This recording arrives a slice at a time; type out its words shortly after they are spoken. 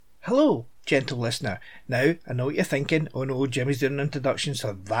Hello, gentle listener. Now, I know what you're thinking. Oh no, Jimmy's doing an introduction,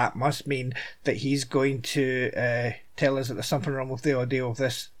 so that must mean that he's going to tell us that there's something wrong with the audio of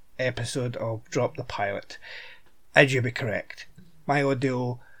this episode of Drop the Pilot. As you'd be correct. My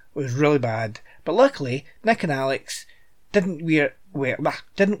audio was really bad, but luckily, Nick and Alex didn't wear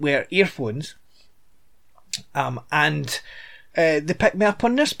earphones, and they picked me up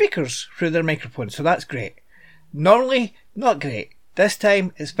on their speakers through their microphones, so that's great. Normally, not great. This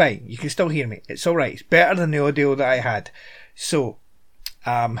time, it's fine. You can still hear me. It's alright. It's better than the audio that I had. So,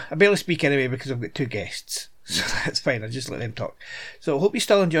 I barely speak anyway because I've got two guests. So that's fine. I'll just let them talk. So, I hope you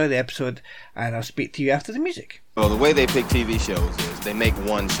still enjoy the episode, and I'll speak to you after the music. Well, the way they pick TV shows is they make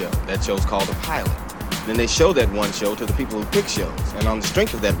one show. That show's called a pilot. Then they show that one show to the people who pick shows. And on the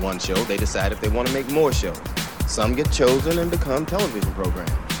strength of that one show, they decide if they want to make more shows. Some get chosen and become television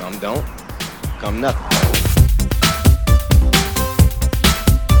programs. Some don't. Become nothing.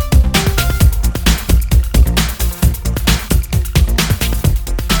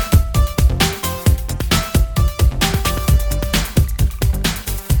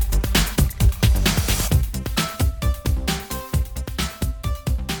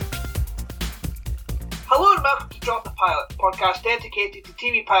 Podcast dedicated to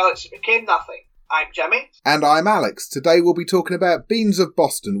TV pilots that became nothing. I'm Jimmy. And I'm Alex. Today we'll be talking about Beans of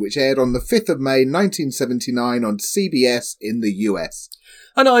Boston, which aired on the 5th of May 1979 on CBS in the US.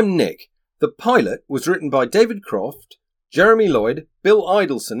 And I'm Nick. The pilot was written by David Croft, Jeremy Lloyd, Bill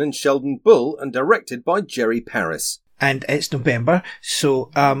Idelson and Sheldon Bull, and directed by Jerry Paris. And it's November, so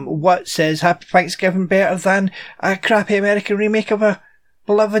what says Happy Thanksgiving better than a crappy American remake of a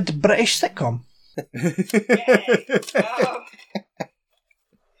beloved British sitcom?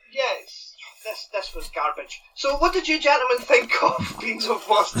 Yes, this was garbage. So, what did you gentlemen think of Beans of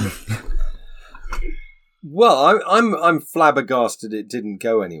Boston? Well, I'm flabbergasted it didn't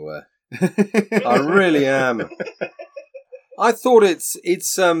go anywhere. I really am. I thought it's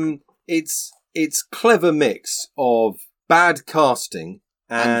clever mix of bad casting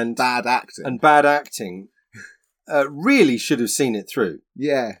and bad acting. Really should have seen it through.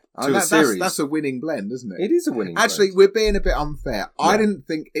 Yeah. That's a winning blend, isn't it? It is a winning blend. Actually, we're being a bit unfair. Yeah. I didn't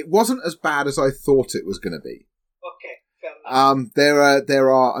think... It wasn't as bad as I thought it was going to be. Okay, fair There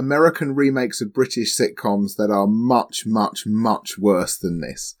enough. are American remakes of British sitcoms that are much, much, much worse than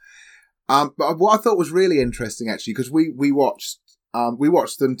this. But what I thought was really interesting, actually, because we watched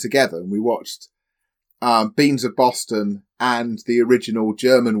them together, and we watched Beans of Boston and the original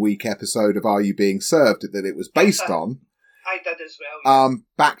German Week episode of Are You Being Served that it was based on. I did as well. Yeah.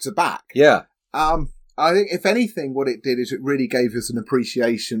 Back to back. Yeah. I think if anything, what it did is it really gave us an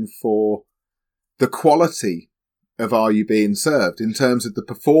appreciation for the quality of Are You Being Served in terms of the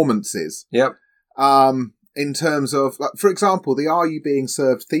performances. Yep. In terms of, like, for example, the Are You Being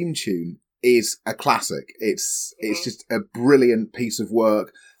Served theme tune is a classic. It's just a brilliant piece of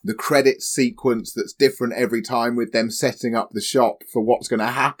work. The credits sequence that's different every time with them setting up the shop for what's going to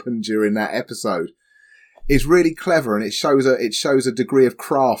happen during that episode is really clever, and it shows a degree of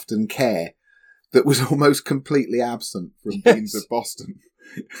craft and care that was almost completely absent from Beans of Boston.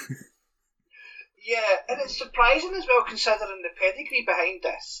 Yeah, and it's surprising as well considering the pedigree behind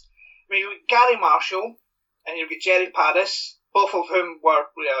this. I mean, you've got Gary Marshall and you've got Jerry Paris, both of whom were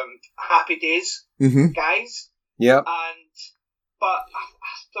Happy Days guys. Yeah. But I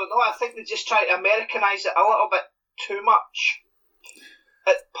don't know, I think they just try to Americanise it a little bit too much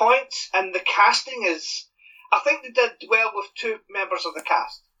at points, and the casting is... I think they did well with two members of the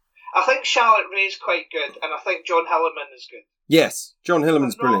cast. I think Charlotte Rae's quite good, and I think John Hillerman is good. Yes, John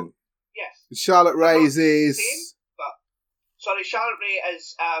Hillerman's brilliant. Yes. Charlotte Rae's is... Charlotte Rae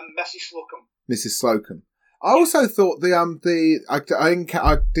is Mrs. Slocum. Mrs. Slocum. I also thought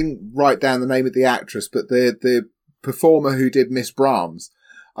I didn't write down the name of the actress, but the performer who did Miss Brahms,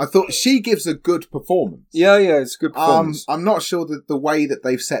 I thought she gives a good performance. Yeah, it's a good performance. I'm not sure that the way that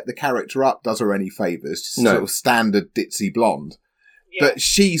they've set the character up does her any favours. Just no. Sort of standard ditzy blonde. Yeah. But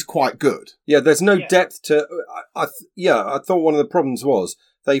she's quite good. Yeah, there's no depth to... I thought one of the problems was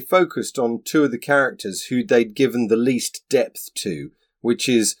they focused on two of the characters who they'd given the least depth to, which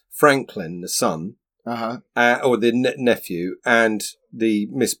is Franklin, the son, or the nephew, and the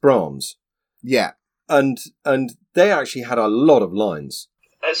Miss Brahms. Yeah. And they actually had a lot of lines.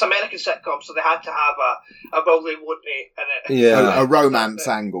 It's American sitcom, so they had to have a will they, won't they, in it. Yeah. A romance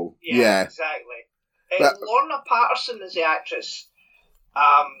angle. Yeah. Exactly. Lorna Patterson is the actress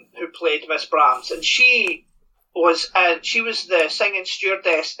who played Miss Brahms, and she was the singing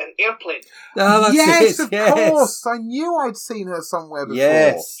stewardess in Airplane. Oh, that's yes, it. Of course. I knew I'd seen her somewhere before.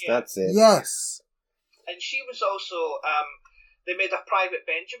 Yes, that's it. Yes. And she was also they made a Private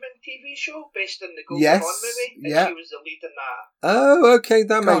Benjamin TV show based on the Golden Yes, Dawn movie, and yeah. she was the lead in that. Oh, okay,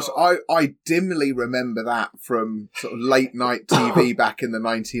 that makes... Gosh, I dimly remember that from sort of late night TV back in the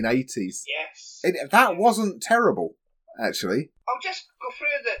 1980s. Yes. That wasn't terrible, actually. I'll just go through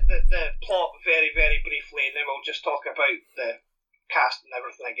the plot very, very briefly, and then we'll just talk about the cast and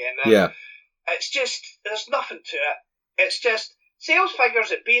everything again. Yeah. It's just, there's nothing to it. It's just, sales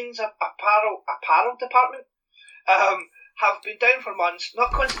figures at Beane's apparel department have been down for months,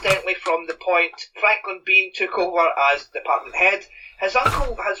 not coincidentally from the point Franklin Beane took over as department head. His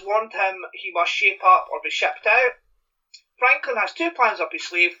uncle has warned him he must shape up or be shipped out. Franklin has two plans up his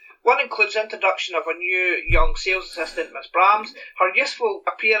sleeve. One includes the introduction of a new young sales assistant, Miss Brahms. Her youthful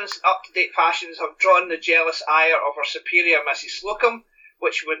appearance and up-to-date fashions have drawn the jealous ire of her superior, Mrs. Slocum,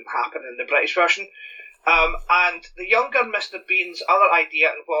 which wouldn't happen in the British version. And the younger Mr. Beane's other idea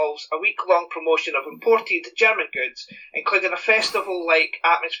involves a week-long promotion of imported German goods, including a festival-like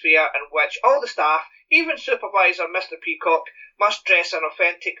atmosphere in which all the staff, even supervisor Mr. Peacock, must dress in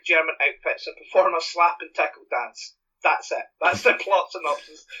authentic German outfits and perform a slap and tickle dance. That's it. That's the plot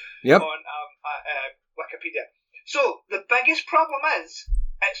synopsis Yep. on Wikipedia. So, the biggest problem is,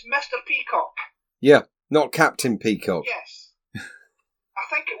 it's Mr. Peacock. Yeah, not Captain Peacock. Yes. I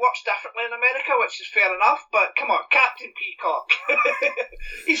think it works differently in America, which is fair enough, but come on, Captain Peacock.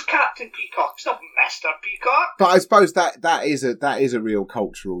 He's Captain Peacock, it's not Mr. Peacock. But I suppose that is a real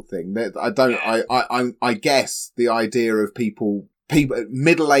cultural thing. I guess the idea of people,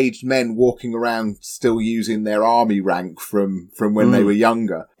 middle-aged men walking around still using their army rank from when they were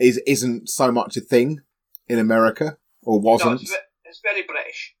younger isn't so much a thing in America, or wasn't. No, it's very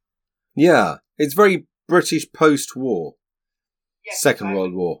British. Yeah, it's very British post-war. Yes, Second exactly.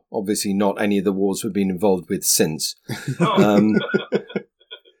 World War. Obviously not any of the wars we've been involved with since. No.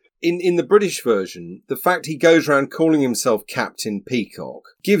 In the British version, the fact he goes around calling himself Captain Peacock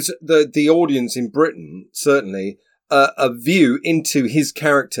gives the audience in Britain, certainly, a view into his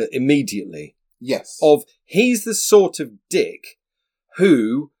character immediately. Yes. Of he's the sort of dick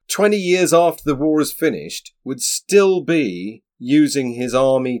who, 20 years after the war is finished, would still be using his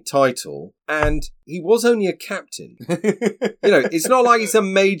army title, and he was only a captain. It's not like he's a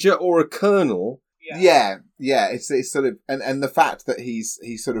major or a colonel. Yeah. It's sort of, and the fact that he's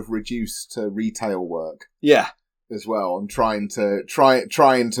sort of reduced to retail work. Yeah. As well, and trying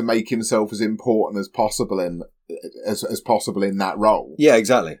to make himself as important as possible in that role. Yeah,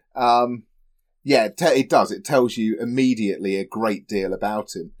 exactly. It does. It tells you immediately a great deal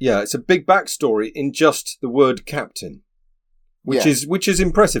about him. Yeah, it's a big backstory in just the word captain. Which is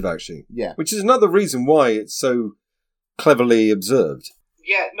impressive, actually. Yeah. Which is another reason why it's so cleverly observed.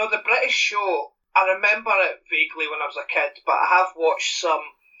 Yeah, no, the British show, I remember it vaguely when I was a kid, but I have watched some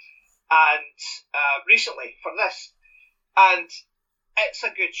and recently for this, and it's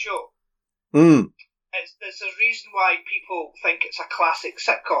a good show. There's a reason why people think it's a classic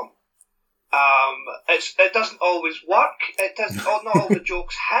sitcom. It doesn't always work. It doesn't. Not all the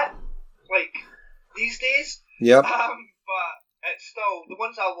jokes hit like these days. Yep. But it's still, the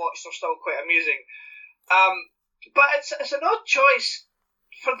ones I watched are still quite amusing. But it's an odd choice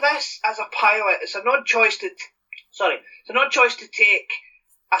for this as a pilot. It's an odd choice to take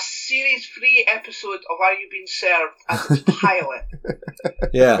a series 3 episode of Are You Being Served as its pilot.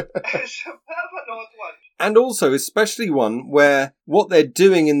 Yeah. It's a bit of an odd one. And also, especially one where what they're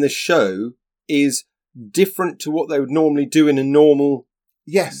doing in the show is different to what they would normally do in a normal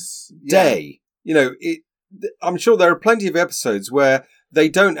day. I'm sure there are plenty of episodes where they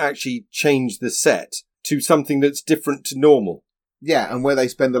don't actually change the set to something that's different to normal. Yeah, and where they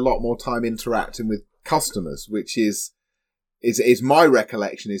spend a lot more time interacting with customers, which is my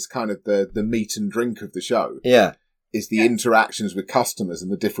recollection is kind of the meat and drink of the show. Yeah. Is the interactions with customers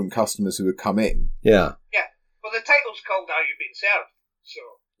and the different customers who have come in. Yeah. Yeah. Well, the title's called Are You Being Served? So.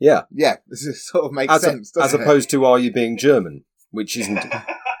 Yeah. Yeah, this sort of makes sense, doesn't it? As opposed to Are You Being German, which isn't...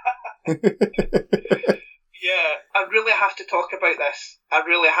 Yeah, I really have to talk about this. I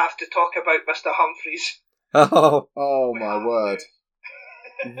really have to talk about Mr. Humphreys. Oh my word.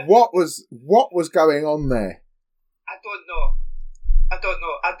 What was going on there? I don't know. I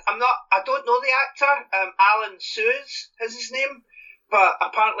don't know the actor. Alan Suez is his name, but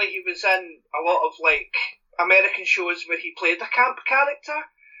apparently he was in a lot of like American shows where he played a camp character.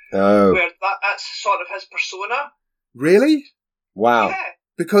 Oh. Where that's sort of his persona. Really? Wow. Yeah.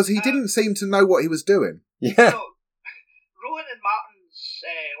 Because he didn't seem to know what he was doing. Yeah. So, Rowan and Martin's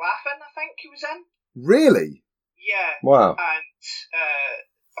Laughing, I think he was in. Really? Yeah. Wow. And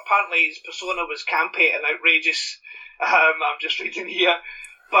apparently his persona was campy and outrageous. I'm just reading here,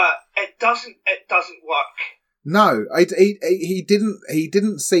 but it doesn't work. No, he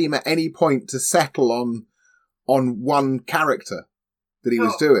didn't seem at any point to settle on one character that he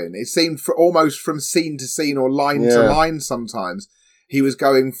was doing. It seemed almost from scene to scene or line to line sometimes. He was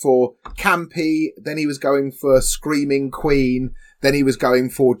going for campy, then he was going for screaming queen, then he was going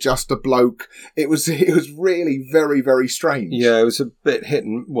for just a bloke. It was really very, very strange. Yeah, it was a bit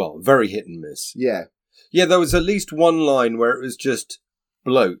very hit and miss. Yeah. Yeah, there was at least one line where it was just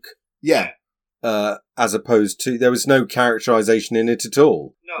bloke. Yeah. As opposed to, there was no characterization in it at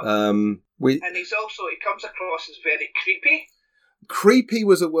all. No. And he comes across as very creepy. Creepy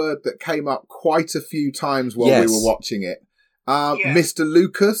was a word that came up quite a few times while we were watching it. Mr.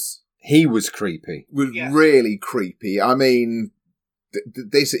 Lucas. He was creepy. Was really creepy. I mean,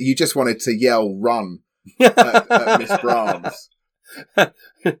 this you just wanted to yell "run" at Miss Brahms.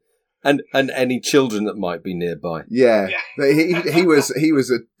 And any children that might be nearby. Yeah. He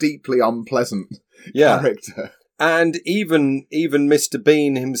was a deeply unpleasant character. And even Mr.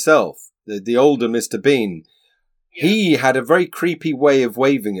 Beane himself, the older Mr. Beane, he had a very creepy way of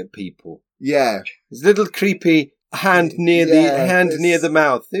waving at people. Yeah. His little creepy hand near the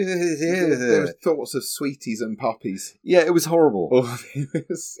mouth. There were thoughts of sweeties and puppies. Yeah, it was horrible.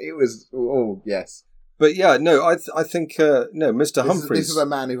 It was yes. But yeah, no, I think Mr. Humphries. This is a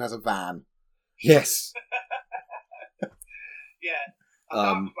man who has a van. Yes. A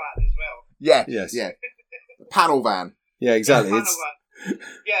dark van as well. Yeah, yes, yeah. A panel van. Yeah, exactly. Van.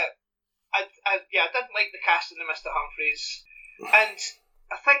 Yeah, I didn't like the casting of Mr. Humphries, and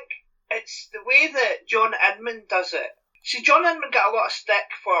I think it's the way that John Inman does it. See, John Inman got a lot of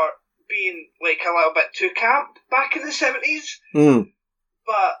stick for being like a little bit too camp back in the 70s,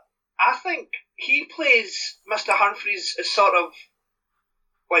 but I think he plays Mr. Humphries as sort of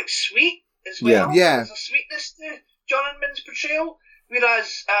like sweet as well. Yeah. There's a sweetness to John Inman's portrayal,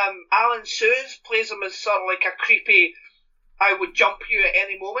 whereas Alan Suze plays him as sort of like a creepy, I would jump you at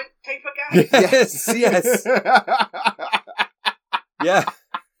any moment type of guy. Yes. Yeah.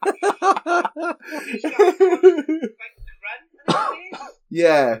 He's got a big grin in his face.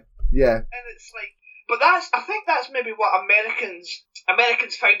 Yeah. And it's like, but I think that's maybe what Americans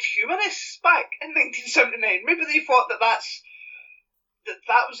found humorous back in 1979. Maybe they thought that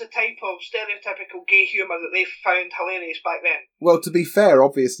was the type of stereotypical gay humour that they found hilarious back then. Well, to be fair,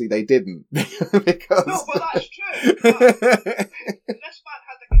 obviously they didn't. Because... No, but that's true. But this man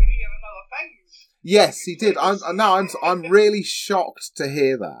had a career in other things. Yes, he did. I'm really shocked to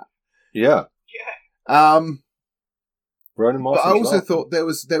hear that. Yeah. But I also thought there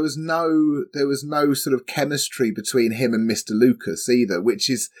was no sort of chemistry between him and Mr. Lucas either, which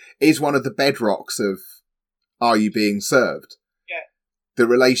is one of the bedrocks of Are You Being Served? Yeah. The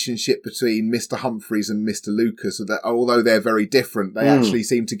relationship between Mr. Humphries and Mr. Lucas, that although they're very different, they actually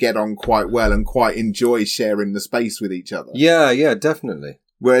seem to get on quite well and quite enjoy sharing the space with each other. Yeah, definitely.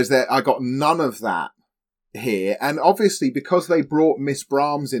 Whereas I got none of that here, and obviously because they brought Miss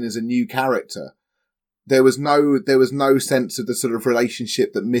Brahms in as a new character, there was no sense of the sort of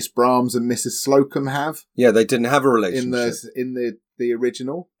relationship that Miss Brahms and Mrs. Slocum have. Yeah, they didn't have a relationship in the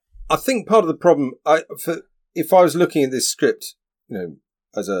original. I think part of the problem, if I was looking at this script,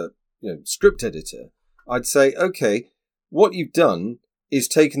 as a script editor, I'd say, okay, what you've done is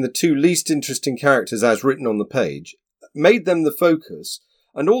taken the two least interesting characters as written on the page, made them the focus,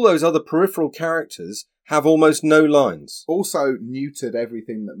 and all those other peripheral characters have almost no lines. Also neutered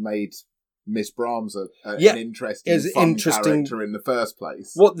everything that made Miss Brahms an interesting character in the first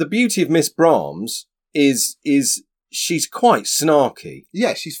place. What the beauty of Miss Brahms is she's quite snarky.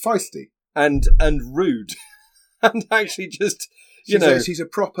 Yeah, she's feisty and rude, and actually just she's a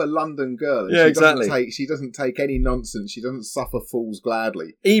proper London girl. And yeah, exactly. She doesn't take any nonsense. She doesn't suffer fools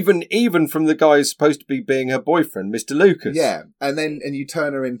gladly. Even from the guy who's supposed to be being her boyfriend, Mr. Lucas. Yeah, and you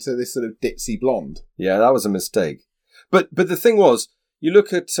turn her into this sort of ditzy blonde. Yeah, that was a mistake. But the thing was, you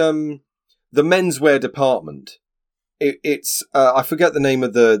look at the menswear department. It's I forget the name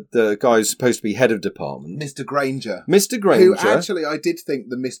of the guy who's supposed to be head of department. Mr. Granger. Who actually, I did think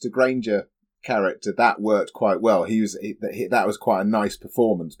the Mr. Granger character that worked quite well. That was quite a nice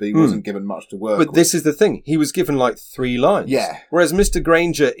performance, but he wasn't given much to work with. But this is the thing: he was given like 3 lines. Yeah. Whereas Mr.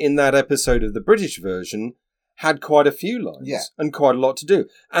 Granger in that episode of the British version had quite a few lines. Yeah. And quite a lot to do.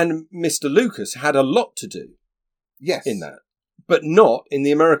 And Mr. Lucas had a lot to do. Yes. In that. But not in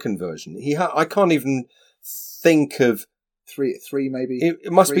the American version. I can't even think of three maybe.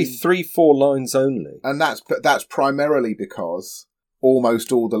 It must be 3-4 lines only, and that's primarily because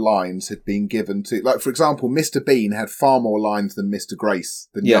almost all the lines had been given to, like for example, Mr. Beane had far more lines than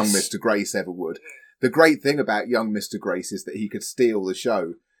young Mr. Grace ever would. The great thing about young Mr. Grace is that he could steal the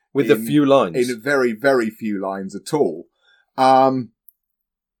show. With a few lines. In a very, very few lines at all.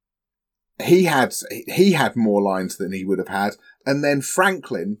 He had more lines than he would have had. And then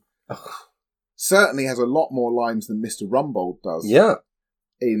Franklin certainly has a lot more lines than Mr. Rumbold does. Yeah.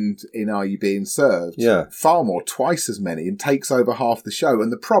 In Are You Being Served? Yeah. Far more, twice as many, and takes over half the show.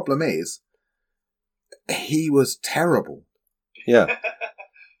 And the problem is, he was terrible. Yeah. Yep.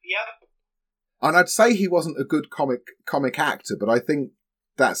 And I'd say he wasn't a good comic actor, but I think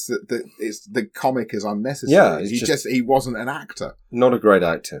that's the comic is unnecessary. Yeah, he wasn't an actor. Not a great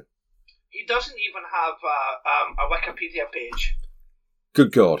actor. He doesn't even have a Wikipedia page.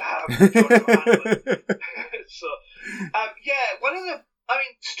 Good God. So, one of the... I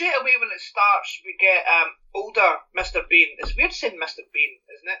mean, straight away when it starts, we get older Mr. Beane. It's weird saying Mr. Beane,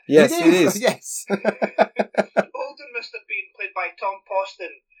 isn't it? Yes, it is. Yes. Older Mr. Beane, played by Tom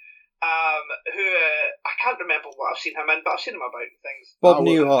Poston, who I can't remember what I've seen him in, but I've seen him about things. Bob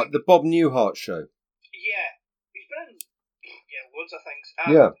Newhart, the Bob Newhart show. Yeah, he's been in loads of things.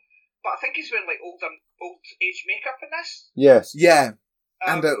 But I think he's wearing like old age makeup in this. Yes. Yeah,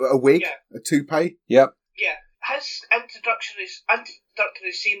 and a wig, a toupee. Yep. Yeah, his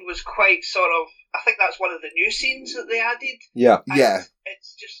introductory scene was quite sort of. I think that's one of the new scenes that they added. Yeah. Yeah.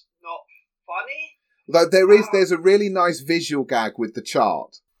 It's just not funny. Though there's a really nice visual gag with the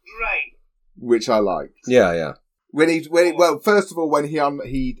chart, Right. which I liked. Yeah. Well, first of all, when he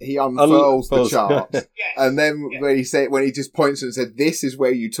unfurls the chart, Yes. and then when he just points and said, "This is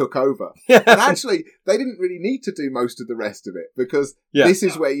where you took over," Yeah. and actually they didn't really need to do most of the rest of it because this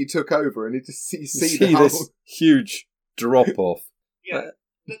is where you took over, and you just you see the whole... this huge drop off. Yeah.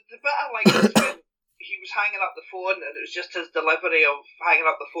 The bit I liked was when he was hanging up the phone, and it was just his delivery of hanging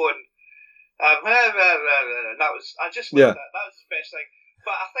up the phone. That was I just liked that. That was the best thing.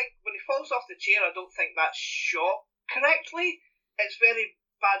 But I think when he falls off the chair, I don't think that's shot correctly. It's very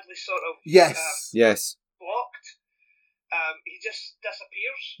badly sort of yes blocked. He just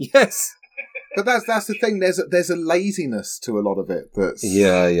disappears. Yes. But that's the thing. There's a laziness to a lot of it. That's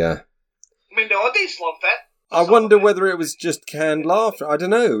Yeah. I mean, the audience loved it. I wonder whether it was just canned laughter. I don't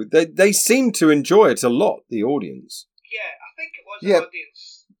know. They seem to enjoy it a lot, the audience. Yeah, I think it was an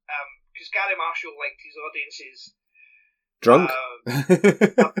audience. Because Gary Marshall liked his audiences Drunk?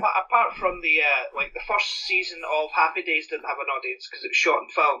 Apart from the first season of Happy Days didn't have an audience because it was shot in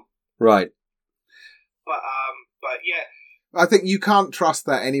film. Right. But yeah. I think you can't trust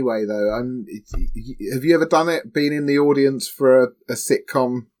that anyway, though. Have you ever done it? Been in the audience for a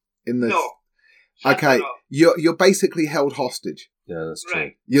sitcom in the? No. Okay, not. you're basically held hostage. Yeah, that's true.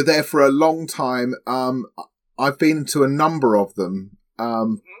 Right. You're there for a long time. I've been to a number of them.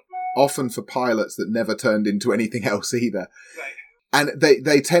 Often for pilots that never turned into anything else either. Right. And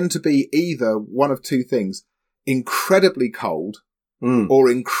they tend to be either one of two things: incredibly cold or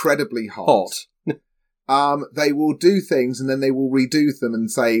incredibly hot. They will do things and then they will redo them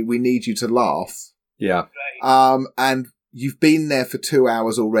and say, "We need you to laugh." Yeah. Right. And you've been there for 2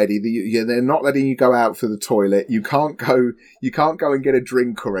 hours already. They're not letting you go out for the toilet. You can't go and get a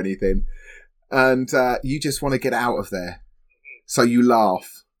drink or anything. And you just want to get out of there. So you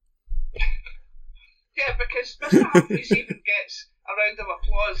laugh. Yeah, because Mr. Humphries even gets a round of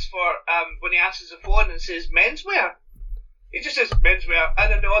applause for when he answers the phone and says menswear. He just says menswear,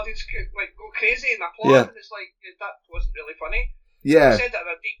 and then the audience go crazy and applaud, and it's like, that wasn't really funny. Yeah. He said that in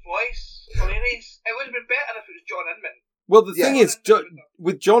a deep voice, hilarious. It would have been better if it was John Inman. Well, the thing is,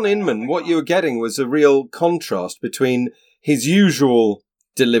 with John Inman, what you were getting was a real contrast between his usual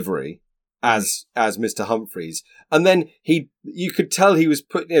delivery as Mr. Humphries, and then you could tell he was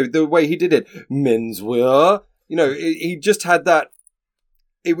the way he did it, menswear. He just had that.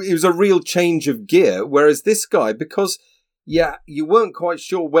 It was a real change of gear. Whereas this guy, because you weren't quite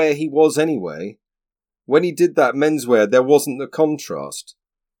sure where he was anyway. When he did that menswear, there wasn't the contrast.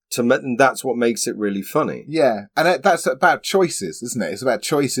 And that's what makes it really funny. Yeah, and that's about choices, isn't it? It's about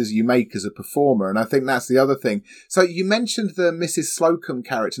choices you make as a performer, and I think that's the other thing. So you mentioned the Mrs. Slocum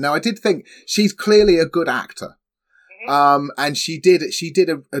character. Now, I did think she's clearly a good actor, and she did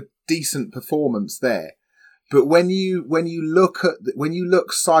a decent performance there. But when you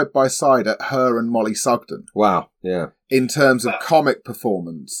look side by side at her and Molly Sugden, wow, yeah, in terms of comic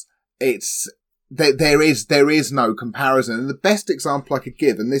performance, there is no comparison. And the best example I could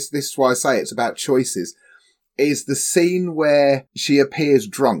give, and this is why I say it's about choices, is the scene where she appears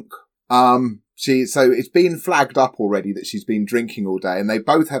drunk. So it's been flagged up already that she's been drinking all day, and they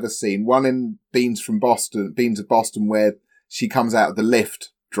both have a scene, one in Beane's of Boston, where she comes out of the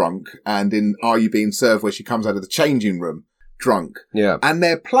lift drunk, and in Are You Being Served, where she comes out of the changing room drunk. Yeah. And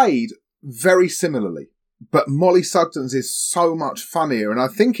they're played very similarly. But Molly Sugden's is so much funnier, and I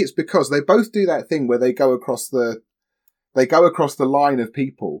think it's because they both do that thing where they go across the line of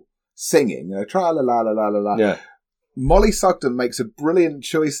people singing, tra la la la la la la. Yeah. Molly Sugden makes a brilliant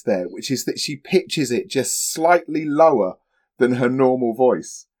choice there, which is that she pitches it just slightly lower than her normal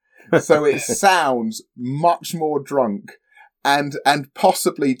voice. So it sounds much more drunk and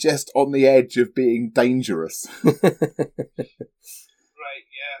possibly just on the edge of being dangerous. Right,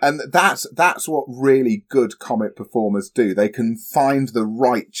 yeah. And that's what really good comic performers do. They can find the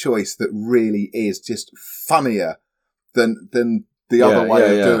right choice that really is just funnier than the other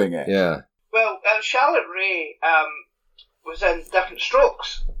way of doing it. Yeah. Well, Charlotte Rae was in Different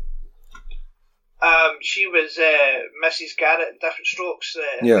Strokes. She was Mrs. Garrett in Different Strokes.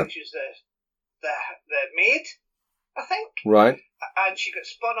 I think she was the maid, I think. Right. And she got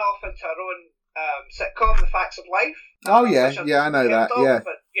spun off into her own sitcom, The Facts of Life. Oh yeah, I know that. Yeah.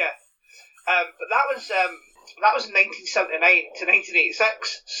 But that was in 1979 to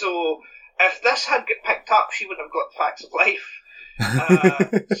 1986. So if this had got picked up, she wouldn't have got The Facts of Life.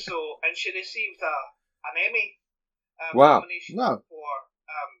 And she received an Emmy nomination for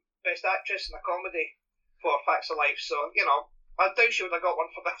Best Actress in a Comedy for Facts of Life. So I doubt she would have got one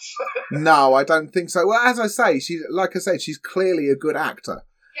for this. No, I don't think so. Well, as I say, she's clearly a good actor.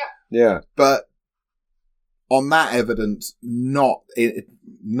 Yeah. But on that evidence, not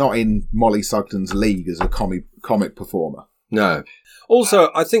in Molly Sugden's league as a comic performer. No. Also,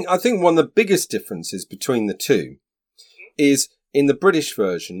 I think one of the biggest differences between the two is in the British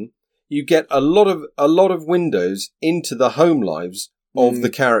version, you get a lot of windows into the home lives of the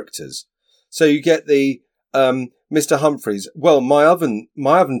characters. So you get the Mr. Humphreys. Well, my oven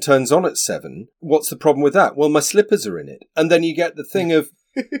turns on at 7. What's the problem with that? Well, my slippers are in it. And then you get the thing of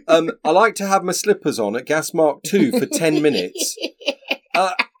I like to have my slippers on at gas mark 2 for 10 minutes,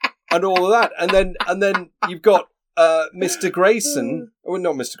 and all of that. And then you've got Mr. Grayson,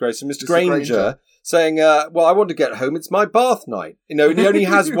 not Mr. Grayson, Mr. Granger. Saying, well, I want to get home. It's my bath night. And he only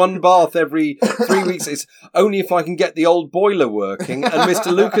has one bath every 3 weeks. It's only if I can get the old boiler working. And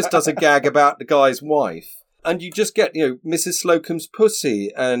Mr. Lucas does a gag about the guy's wife. And you just get, Mrs. Slocum's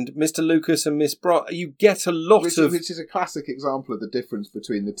pussy and Mr. Lucas and Miss You get a lot which is a classic example of the difference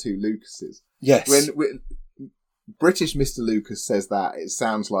between the two Lucases. Yes. When British Mr. Lucas says that, it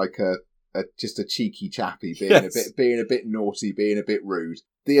sounds like just a cheeky chappy being a bit naughty, being a bit rude.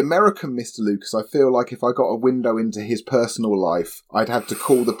 The American Mr. Lucas, I feel like if I got a window into his personal life, I'd have to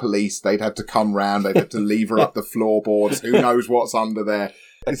call the police, they'd have to come round, they'd have to lever up the floorboards, who knows what's under there.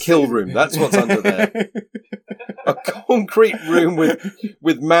 A kill room, that's what's under there. A concrete room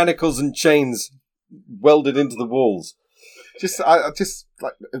with manacles and chains welded into the walls. Just like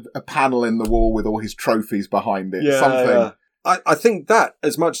a panel in the wall with all his trophies behind it, something. Yeah. I think that,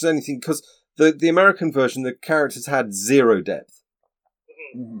 as much as anything, because the American version, the characters had zero depth.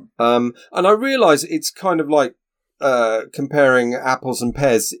 Mm-hmm. And I realise it's kind of like comparing apples and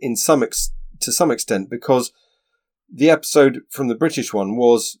pears to some extent, because the episode from the British one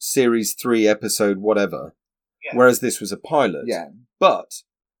was series 3, episode whatever, whereas this was a pilot. Yeah. But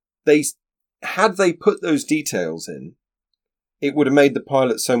had they put those details in, it would have made the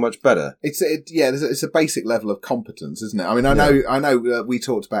pilot so much better. It's a basic level of competence, isn't it? I mean, I know we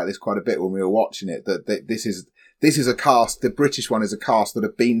talked about this quite a bit when we were watching it, that this is a cast, the British one is a cast that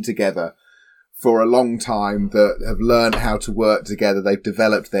have been together for a long time, that have learned how to work together, they've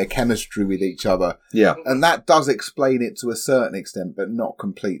developed their chemistry with each other. Yeah. And that does explain it to a certain extent, but not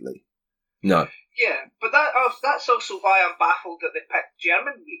completely. No. Yeah, but that's also why I'm baffled that they picked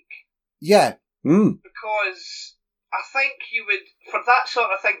German Week. Yeah. Because I think you would, for that sort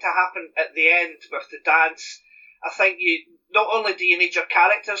of thing to happen at the end with the dance, I think not only do you need your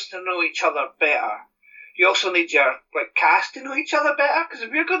characters to know each other better, you also need your cast to know each other better. Because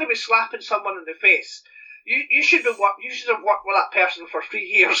if you're going to be slapping someone in the face, you should have worked with that person for 3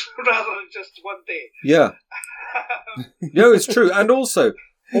 years rather than just one day. Yeah. No, it's true, and also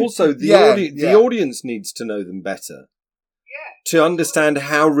the audience needs to know them better. Yeah. To understand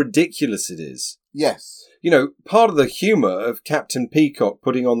how ridiculous it is. Yes. Part of the humour of Captain Peacock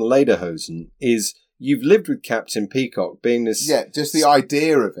putting on the lederhosen is you've lived with Captain Peacock being this. Yeah, just the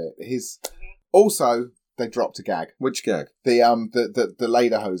idea of it. Also, they dropped a gag. Which gag? The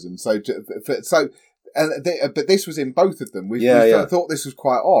lederhosen. But this was in both of them. We thought this was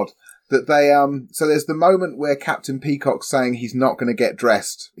quite odd. That they so there's the moment where Captain Peacock's saying he's not going to get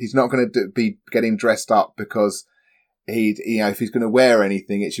dressed. He's not going to be getting dressed up because if he's going to wear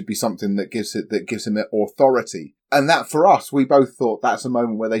anything, it should be something that gives him authority. And that, for us, we both thought that's a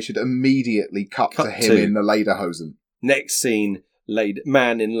moment where they should immediately cut to him in the lederhosen. Next scene,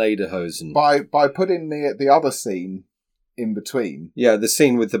 man in lederhosen. By putting the other scene in between. Yeah, the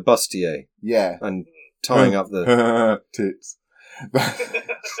scene with the bustier. Yeah. And tying up the tits.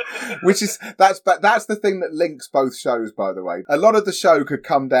 Which is that's the thing that links both shows, by the way. A lot of the show could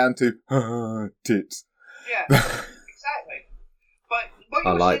come down to tits. Yeah, exactly. But what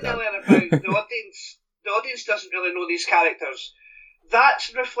you were like saying that. earlier about the audience doesn't really know these characters.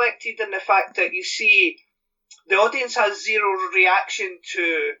 That's reflected in the fact that you see the audience has zero reaction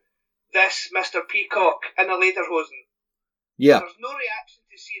to this Mr. Peacock in a lederhosen. Yeah. There's no reaction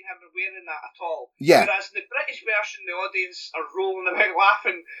to seeing him wearing that at all. Yeah. Whereas in the British version, the audience are rolling about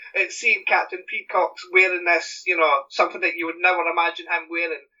laughing at seeing Captain Peacock's wearing this, something that you would never imagine him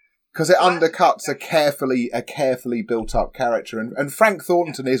wearing. Because it undercuts a carefully built up character, and Frank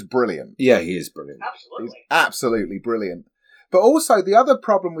Thornton is brilliant. Yeah, he is brilliant. Absolutely. He's absolutely brilliant. But also, the other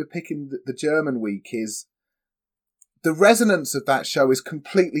problem with picking the German week is the resonance of that show is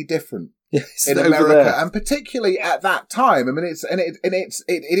completely different. Yes, in over America, there. and particularly at that time. I mean,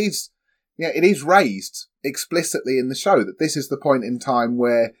 it is raised explicitly in the show that this is the point in time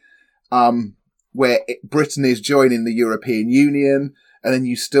where Britain is joining the European Union, and then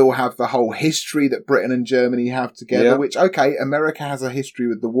you still have the whole history that Britain and Germany have together. Yeah. Which, okay, America has a history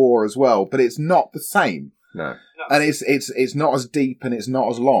with the war as well, but it's not the same, No. and it's not as deep and it's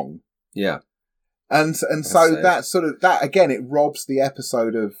not as long. Yeah. And so that sort of that again, it robs the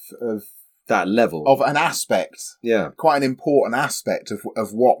episode of that level of an aspect, quite an important aspect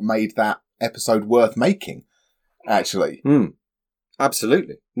of what made that episode worth making. Actually,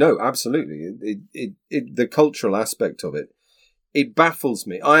 absolutely, no, absolutely. It the cultural aspect of it baffles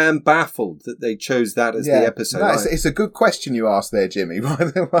me. I am baffled that they chose that as the episode. No, it's a good question you asked there, Jimmy.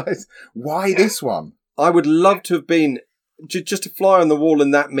 Why this one? I would love to have been just a fly on the wall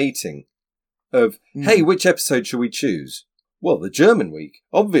in that meeting. Of hey, which episode should we choose? Well, the German week,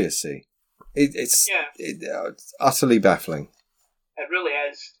 obviously. It's utterly baffling. It really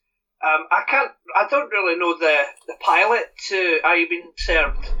is. I don't really know the pilot to Are You Being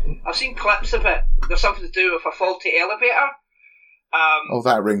Served? I've seen clips of it. There's something to do with a faulty elevator.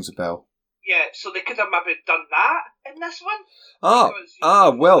 That rings a bell. Yeah, so they could have maybe done that in this one. Well.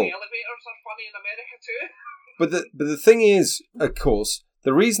 The elevators are funny in America too. But the thing is, of course,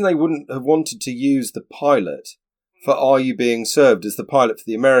 the reason they wouldn't have wanted to use the pilot for Are You Being Served as the pilot for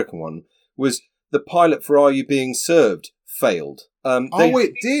the American one was the pilot for Are You Being Served failed.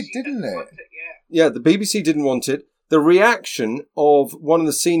 It did, didn't it? Yeah, the BBC didn't want it. The reaction of one of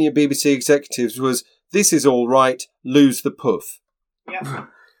the senior BBC executives was, "This is all right, lose the puff." Yeah.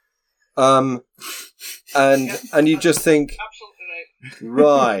 And you just think, absolutely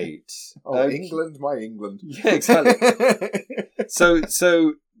right. Right. England, my England. Yeah, exactly. So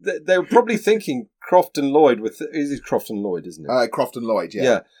they were probably thinking Crofton Lloyd is Crofton Lloyd, isn't it? Crofton Lloyd, yeah.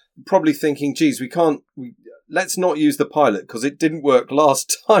 Yeah. Probably thinking, geez, let's not use the pilot because it didn't work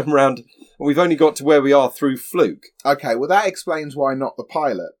last time round. And we've only got to where we are through fluke. Okay, well that explains why not the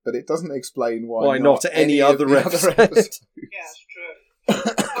pilot, but it doesn't explain why not any other episode. Yeah, it's true.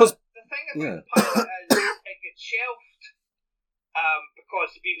 Because the thing about the pilot is it gets shelved because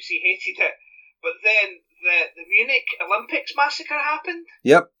the BBC hated it. But then the Munich Olympics massacre happened.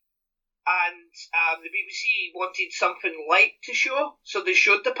 Yep. And the BBC wanted something light to show, so they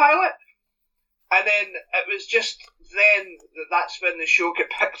showed the pilot. And then it was just then that's when the show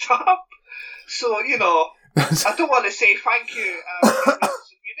got picked up. So, I don't want to say thank you,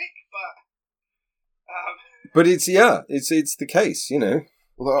 Munich, but it's the case,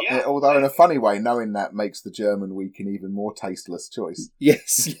 Although in a funny way, knowing that makes the German week an even more tasteless choice.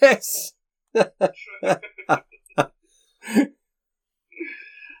 Yes.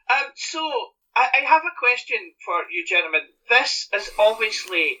 So, I have a question for you gentlemen. This is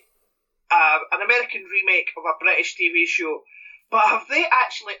obviously an American remake of a British TV show, but have they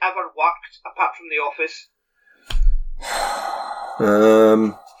actually ever worked apart from The Office?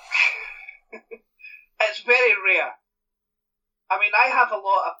 It's very rare. I mean,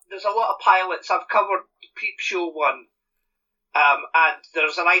 there's a lot of pilots. I've covered the Peep Show one, and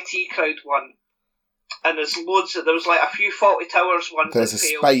there's an IT Crowd one. And there was like a few Fawlty Towers ones. There's a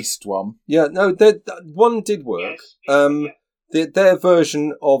failed. spaced one. Yeah, no, one did work. Yes, Their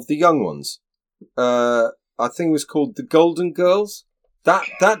version of the young ones, I think it was called The Golden Girls. That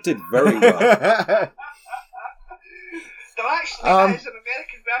did very well. There actually is an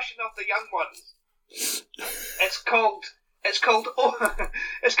American version of the young ones. It's called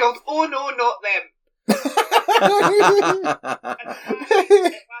Oh No, Not Them. It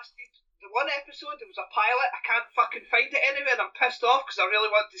lasted. One episode, there was a pilot. I can't fucking find it anywhere, and I'm pissed off because I really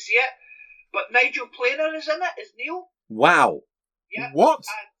want to see it. But Nigel Planer is in it, is Neil. Wow. Yeah. What?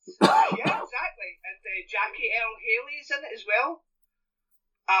 And, yeah, exactly. And Jackie Earle Haley's in it as well.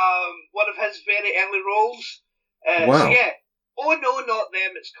 One of his very early roles. Wow. So yeah. Oh no, not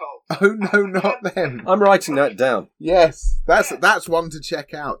them. It's called. Oh no, not them. I'm writing that down. Yes, that's one to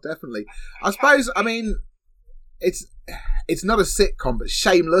check out, definitely. I suppose, I mean, it's not a sitcom, but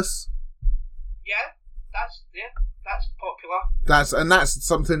Shameless. Yeah, that's popular. That's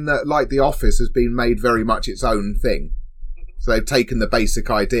something that, like The Office, has been made very much its own thing. So they've taken the basic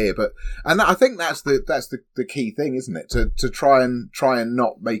idea, I think that's the key thing, isn't it? To try and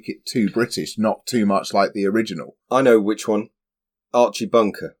not make it too British, not too much like the original. I know which one. Archie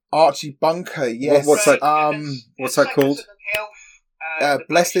Bunker. Archie Bunker, yes. What's that? It's that called? Health,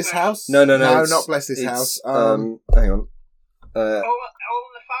 Bless This House? No, not Bless This House. Hang on. All in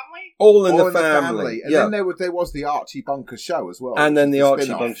the Family. All in the Family. And then there was the Archie Bunker show as well. And then the Archie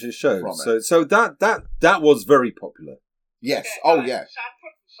Bunker show. So that was very popular. Yes. Yeah, yeah.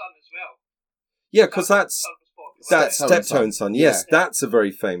 Sanford and Son as well. Yeah, because that's Steptoe Son. Yes, Yeah. that's a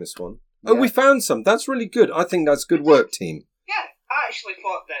very famous one. Oh, Yeah. we found some. That's really good. I think that's good work, team. Yeah, I actually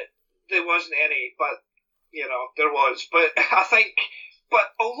thought that there wasn't any, but there was. But I think,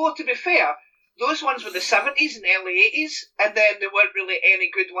 although to be fair, those ones were the 70s and early 80s, and then there weren't really any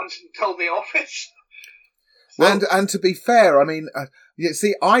good ones until The Office. And to be fair, I mean, I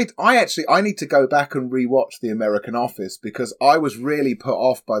need to go back and rewatch The American Office, because I was really put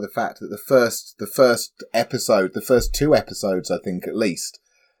off by the fact that the first two episodes, I think at least,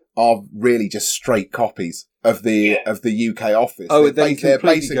 are really just straight copies of the UK Office. Oh, they're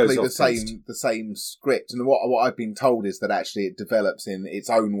basically the same script. And what I've been told is that actually it develops in its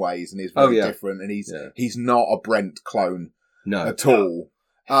own ways and is very different. And he's not a Brent clone at all.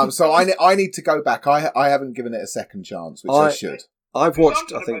 So I need to go back. I haven't given it a second chance, which I should. I've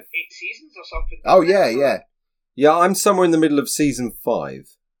watched, I think, 8 seasons or something. Oh yeah. Yeah, I'm somewhere in the middle of season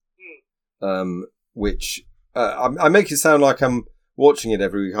 5. Which I make it sound like I'm watching it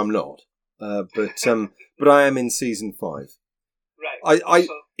every week. I'm not. But I am in season 5. Right.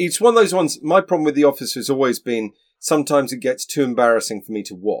 It's one of those ones. My problem with The Office has always been sometimes it gets too embarrassing for me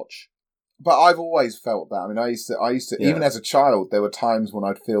to watch. But I've always felt that. I mean, I used to even as a child, there were times when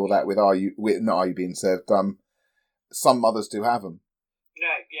I'd feel that with not Are You Being Served. Some mothers do have them.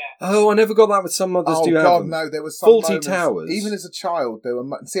 Right, yeah. Oh, I never got that with Some Mothers Do Have Them. No, there was some Faulty moments, Towers. Even as a child, there were.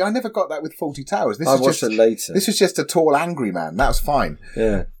 See, I never got that with Faulty Towers. I watched it later. This was just a tall, angry man. That was fine.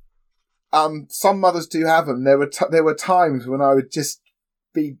 Yeah. Some mothers do have them. There were times when I would just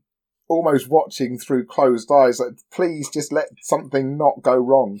be almost watching through closed eyes, like, please just let something not go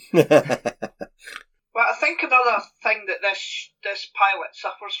wrong. Well, I think another thing that this pilot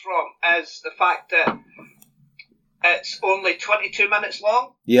suffers from is the fact that it's only 22 minutes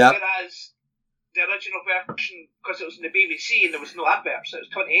long. Yeah. Whereas the original version, because it was in the BBC and there was no adverts, so it was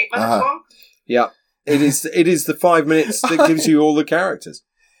 28 minutes long. Yeah. It is the 5 minutes that gives you all the characters.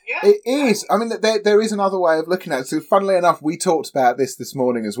 Yeah. It is. I mean, there is another way of looking at it. So, funnily enough, we talked about this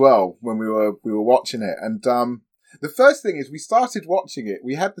morning as well when we were watching it. And the first thing is we started watching it.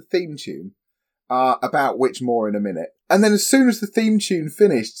 We had the theme tune, about which more in a minute. And then as soon as the theme tune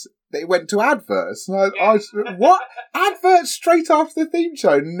finished, it went to adverts. And I was, what? Adverts straight after the theme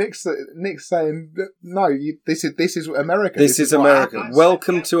tune? And Nick's saying, no, this is America. This is America.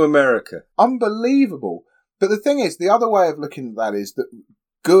 Welcome to America. Unbelievable. But the thing is, the other way of looking at that is that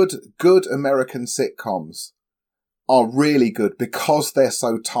good American sitcoms are really good because they're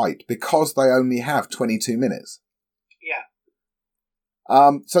so tight, because they only have 22 minutes.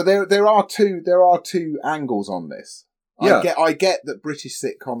 Yeah. So there are two angles on this. Yeah. I get that British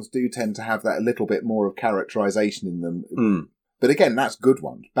sitcoms do tend to have that a little bit more of characterization in them. Mm. But again, that's good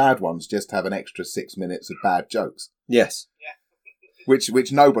ones. Bad ones just have an extra 6 minutes of bad jokes. Yes. Yeah.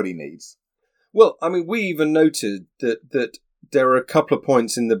 which nobody needs. Well, I mean, we even noted that there are a couple of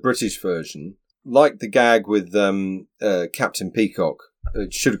points in the British version, like the gag with Captain Peacock.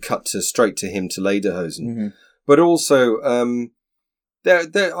 It should have cut straight to him to Lederhosen. Mm-hmm. But also,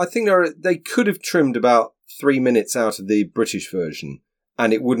 I think they could have trimmed about 3 minutes out of the British version,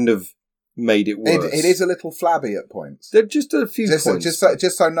 and it wouldn't have made it worse. It is a little flabby at points. There are just a few points.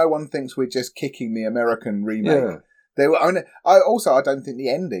 Just so no one thinks we're just kicking the American remake. Yeah. They were only. I don't think the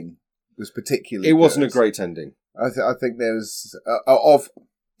ending was particularly. It wasn't a great ending. I think there was of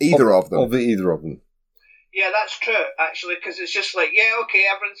either of them. Of either of them. Yeah, that's true, actually, because it's just like, yeah, okay,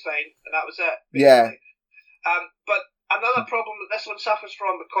 everyone's fine, and that was it. Basically. Yeah. But another problem that this one suffers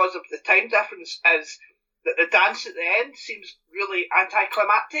from because of the time difference is that the dance at the end seems really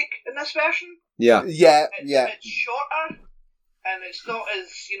anticlimactic in this version. Yeah. Yeah. It's shorter, and it's not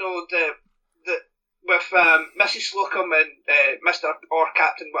as, with Mrs. Slocum and Mr. or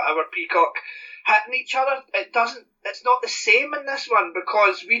Captain whatever Peacock hitting each other. It's not the same in this one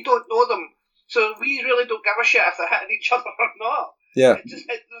because we don't know them, so we really don't give a shit if they're hitting each other or not. Yeah. There's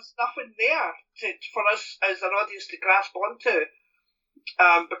nothing there for us as an audience to grasp onto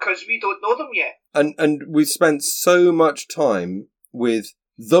because we don't know them yet. And we've spent so much time with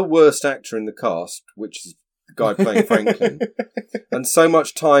the worst actor in the cast, which is the guy playing Franklin, and so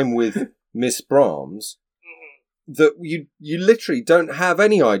much time with Miss Brahms that you literally don't have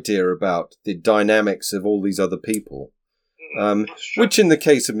any idea about the dynamics of all these other people. Which in the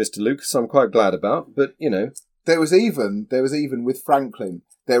case of Mr. Lucas, I'm quite glad about, but you know. There was even with Franklin,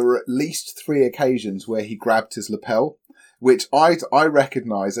 there were at least 3 occasions where he grabbed his lapel, which I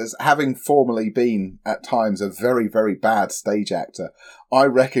recognise as having formerly been at times a very, very bad stage actor. I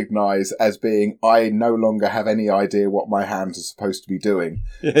recognise as being, I no longer have any idea what my hands are supposed to be doing.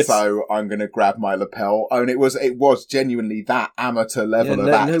 Yes. So I'm going to grab my lapel. And it was genuinely that amateur level of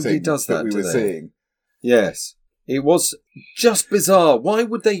acting nobody does that we were seeing. Yes. It was just bizarre. Why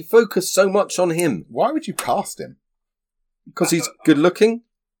would they focus so much on him? Why would you cast him? Because he's good looking?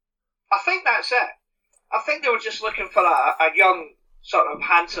 I think that's it. I think they were just looking for a young, sort of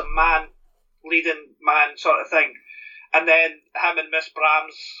handsome man, leading man sort of thing. And then him and Miss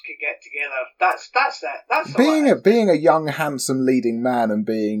Brahms could get together. That's it. That's being a young, handsome leading man and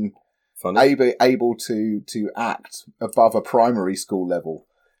being able to act above a primary school level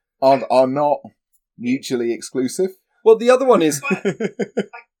are not mutually exclusive. Well, the other one is... But, again,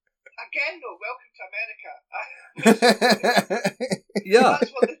 though, welcome to America. Yeah.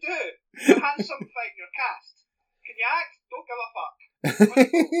 That's what they do. You're handsome, fine, you're cast. Can you act? Don't give a fuck.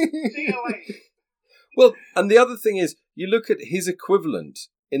 See you later. Well, and the other thing is, you look at his equivalent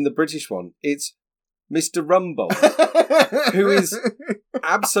in the British one, it's Mr. Rumbold, who is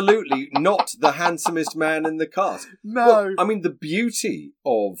absolutely not the handsomest man in the cast. No. Well, I mean, the beauty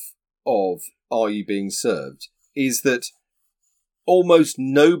of Are You Being Served is that almost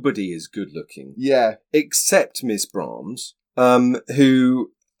nobody is good looking. Yeah. Except Miss Brahms,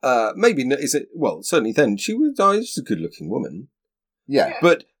 who maybe is it? Well, certainly then she's a good looking woman. Yeah.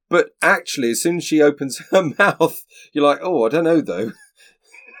 But actually, as soon as she opens her mouth, you're like, oh, I don't know though.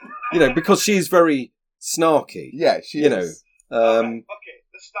 You know, because she's very snarky. Yeah, she is. You know. Okay,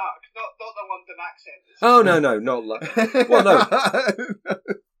 the Stark, not the London accent. Oh no, not like. Well, no.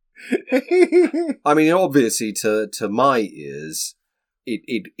 I mean, obviously, to my ears,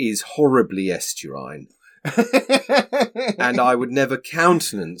 it is horribly estuarine. And I would never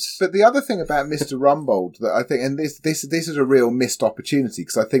countenance. But the other thing about Mr. Rumbold that I think, and this is a real missed opportunity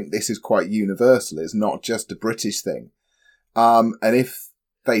because I think this is quite universal. It's not just a British thing. And if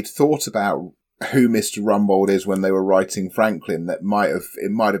they'd thought about who Mr. Rumbold is when they were writing Franklin, it might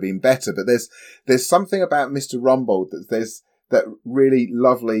have been better. But there's something about Mr. Rumbold that really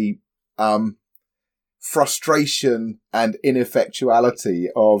lovely frustration and ineffectuality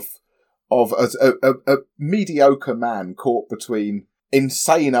of a mediocre man caught between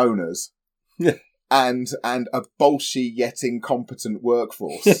insane owners and a bolshy yet incompetent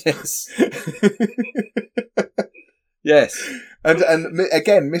workforce. Yes. Yes. And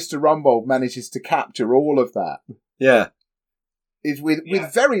again, Mr. Rumbold manages to capture all of that. Yeah.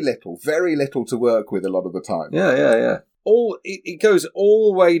 With very little to work with a lot of the time. Yeah. It goes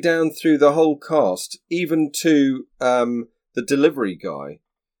all the way down through the whole cast, even to the delivery guy,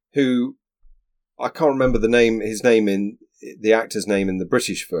 who I can't remember his name in the actor's name in the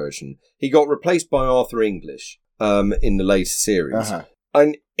British version. He got replaced by Arthur English in the later series,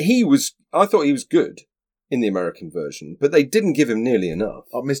 and I thought he was good in the American version, but they didn't give him nearly enough.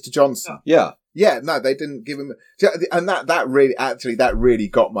 Oh, Mr. Johnson. Yeah. Yeah, no, they didn't give him, and that really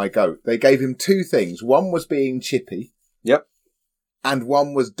got my goat. They gave him 2 things. One was being chippy. Yep. And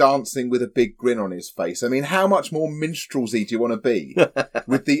one was dancing with a big grin on his face. I mean, how much more minstrelsy do you want to be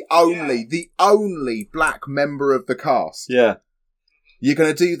with the only black member of the cast? Yeah. You're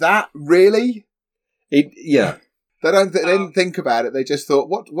going to do that? Really? Yeah. They didn't think about it. They just thought,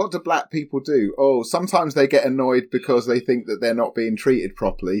 what do black people do? Oh, sometimes they get annoyed because they think that they're not being treated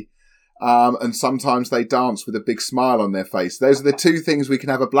properly. And sometimes they dance with a big smile on their face. Those are the 2 things we can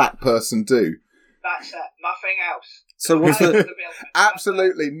have a black person do. That's it. Nothing else. So what's the...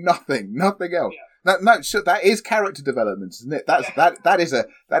 Absolutely nothing else. Yeah. No, sure, that is character development, isn't it? That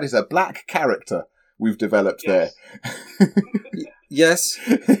is a black character we've developed there. Yes.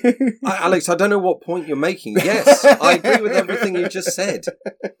 Alex, I don't know what point you're making. Yes, I agree with everything you just said.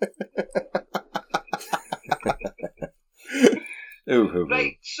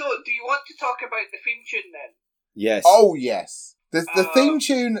 Right, so do you want to talk about the theme tune then? Yes. Oh, yes. The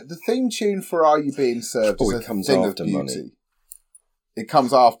theme tune for Are You Being Served is a comes thing after of beauty. money. It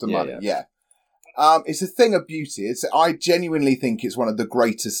comes after Yeah, money, yeah. It's a thing of beauty. I genuinely think it's one of the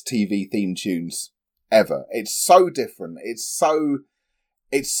greatest TV theme tunes ever. It's so different. It's so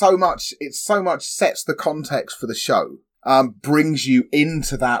much sets the context for the show. Brings you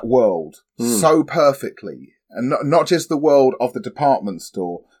into that world so perfectly. And not just the world of the department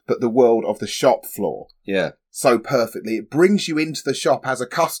store, but the world of the shop floor. Yeah. So perfectly. It brings you into the shop as a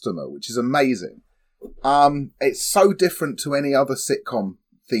customer, which is amazing. It's so different to any other sitcom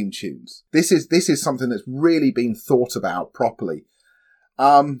theme tunes. This is something that's really been thought about properly.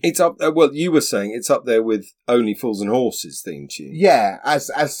 It's up. Well, you were saying it's up there with Only Fools and Horses theme tune. Yeah,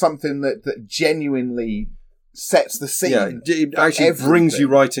 as something that genuinely sets the scene. Yeah, it actually brings you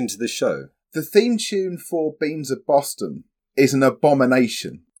right into the show. The theme tune for Beans of Boston is an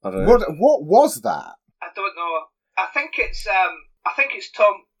abomination. I don't know. What was that? I don't know. I think it's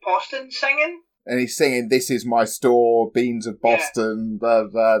Tom Poston singing. And he's singing, "This is my store, Beans of Boston." Blah,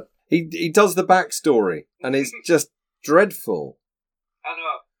 blah. He does the backstory, and it's just dreadful. I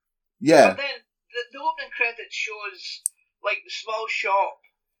know. Yeah. But then the opening credits shows like the small shop,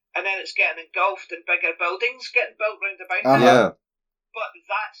 and then it's getting engulfed in bigger buildings getting built round about it. Yeah. But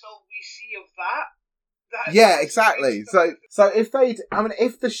that's all we see of that. Yeah, exactly. So if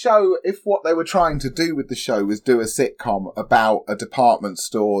what they were trying to do with the show was do a sitcom about a department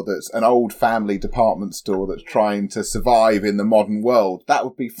store that's an old family department store that's trying to survive in the modern world, that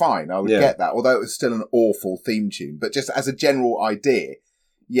would be fine. I would get that, although it was still an awful theme tune. But just as a general idea,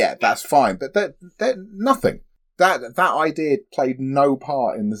 yeah, that's fine. But that nothing. That idea played no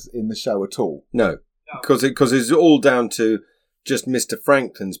part in the show at all. No, because it's all down to just Mr.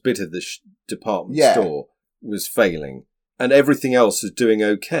 Franklin's bit of the department store was failing, and everything else is doing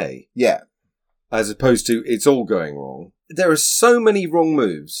okay. Yeah. As opposed to it's all going wrong. There are so many wrong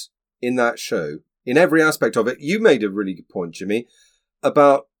moves in that show, in every aspect of it. You made a really good point, Jimmy,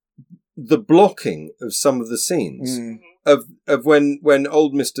 about the blocking of some of the scenes of when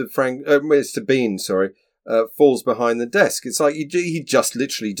old Mr. Beane, falls behind the desk. It's like he just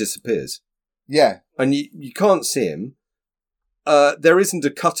literally disappears. Yeah. And you can't see him. There isn't a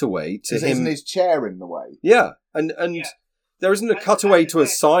cutaway to him. Isn't his chair in the way? Yeah, and there isn't a cutaway to a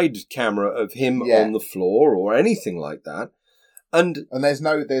side camera of him on the floor or anything like that. And there's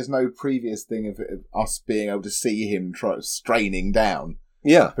no previous thing of us being able to see him straining down.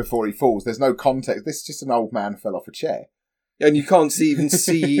 Yeah, before he falls. There's no context. This is just an old man fell off a chair, and you can't even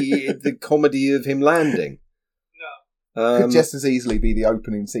see the comedy of him landing. No, could just as easily be the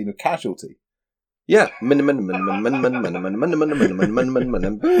opening scene of Casualty. Yeah.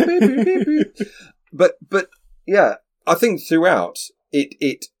 But yeah, I think throughout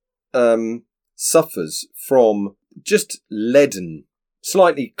it suffers from just leaden,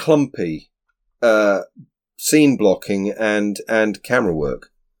 slightly clumpy scene blocking and camera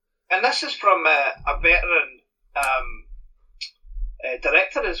work. And this is from a veteran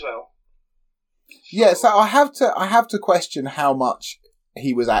director as well. Yeah, so I have to question how much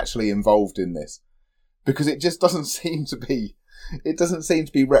he was actually involved in this. Because it just doesn't seem to be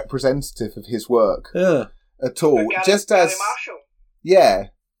representative of his work at all. Gary Marshall. Yeah.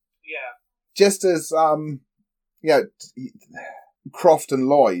 Yeah. Just as Croft and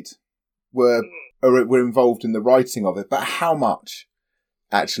Lloyd were involved in the writing of it, but how much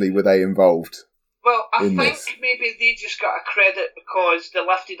actually were they involved? Well, I think maybe they just got a credit because they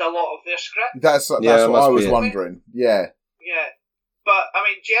lifted a lot of their script. That's what I was wondering. Yeah. Yeah. But, I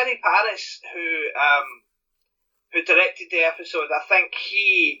mean, Jerry Paris, who directed the episode, I think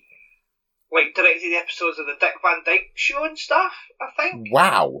he, directed the episodes of the Dick Van Dyke Show and stuff, I think.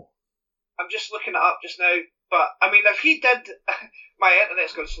 Wow. I'm just looking it up just now. But, I mean, if he did... my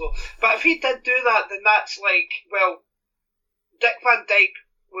internet's going slow. But if he did do that, then that's Dick Van Dyke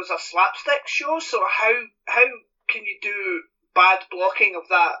was a slapstick show, so how can you do bad blocking of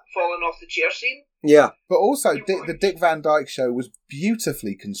that falling off the chair scene? Yeah. But also, the Dick Van Dyke Show was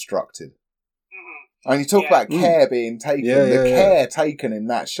beautifully constructed. Mm-hmm. And you talk about care being taken. Care taken in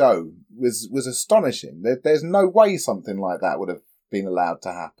that show was astonishing. There's no way something like that would have been allowed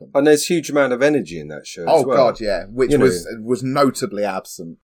to happen. And there's a huge amount of energy in that show as well. Oh, God, yeah. Which was notably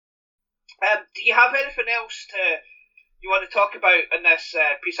absent. Do you have anything else you want to talk about in this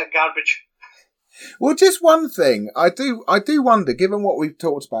piece of garbage? Well, just one thing. I do wonder, given what we've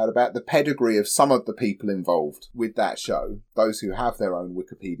talked about the pedigree of some of the people involved with that show, those who have their own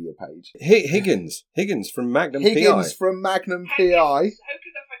Wikipedia page. Higgins from Magnum PI. Higgins from Magnum PI. How could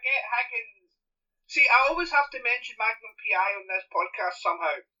I forget Higgins? See, I always have to mention Magnum PI on this podcast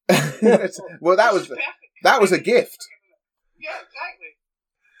somehow. Well, that was a gift. Yeah, exactly.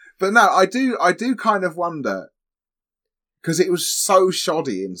 But no, I do kind of wonder, because it was so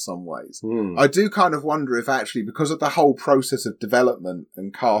shoddy in some ways. I do kind of wonder if actually, because of the whole process of development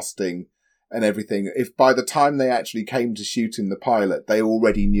and casting and everything, if by the time they actually came to shooting the pilot, they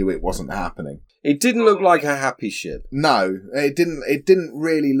already knew it wasn't happening. It didn't look like a happy ship. No, it didn't. It didn't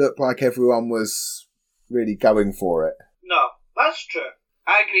really look like everyone was really going for it. No, that's true.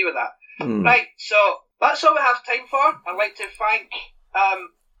 I agree with that. Right, so that's all we have time for. I'd like to thank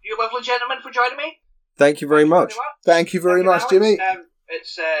you lovely gentlemen for joining me. Thank you very much. Thank you very much, Jimmy.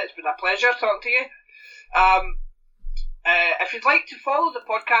 It's been a pleasure talking to you. If you'd like to follow the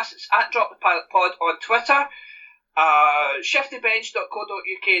podcast, it's at Drop the Pilot Pod on Twitter.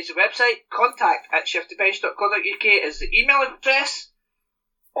 Shiftybench.co.uk is the website. Contact at shiftybench.co.uk is the email address.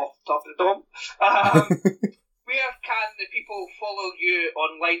 Off the top of the dome. Where can the people follow you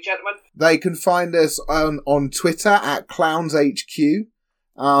online, gentlemen? They can find us on Twitter at ClownsHQ.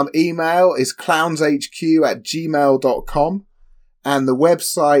 Email is clownshq@gmail.com. And the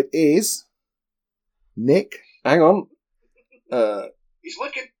website is... Nick? Hang on. He's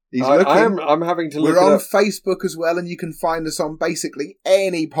looking. He's looking. I'm having to look. We're on up. Facebook as well, and you can find us on basically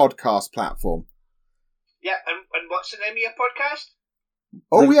any podcast platform. Yeah, and what's the name of your podcast?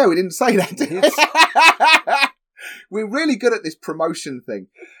 Oh, yeah, we didn't say that. We're really good at this promotion thing.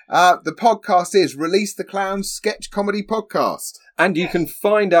 The podcast is Release the Clowns Sketch Comedy Podcast. And you can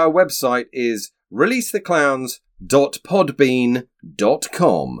find our website is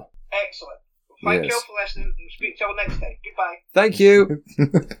releasetheclowns.podbean.com. Excellent. Well, thank you all for listening, and speak to you all next time. Goodbye. Thank you.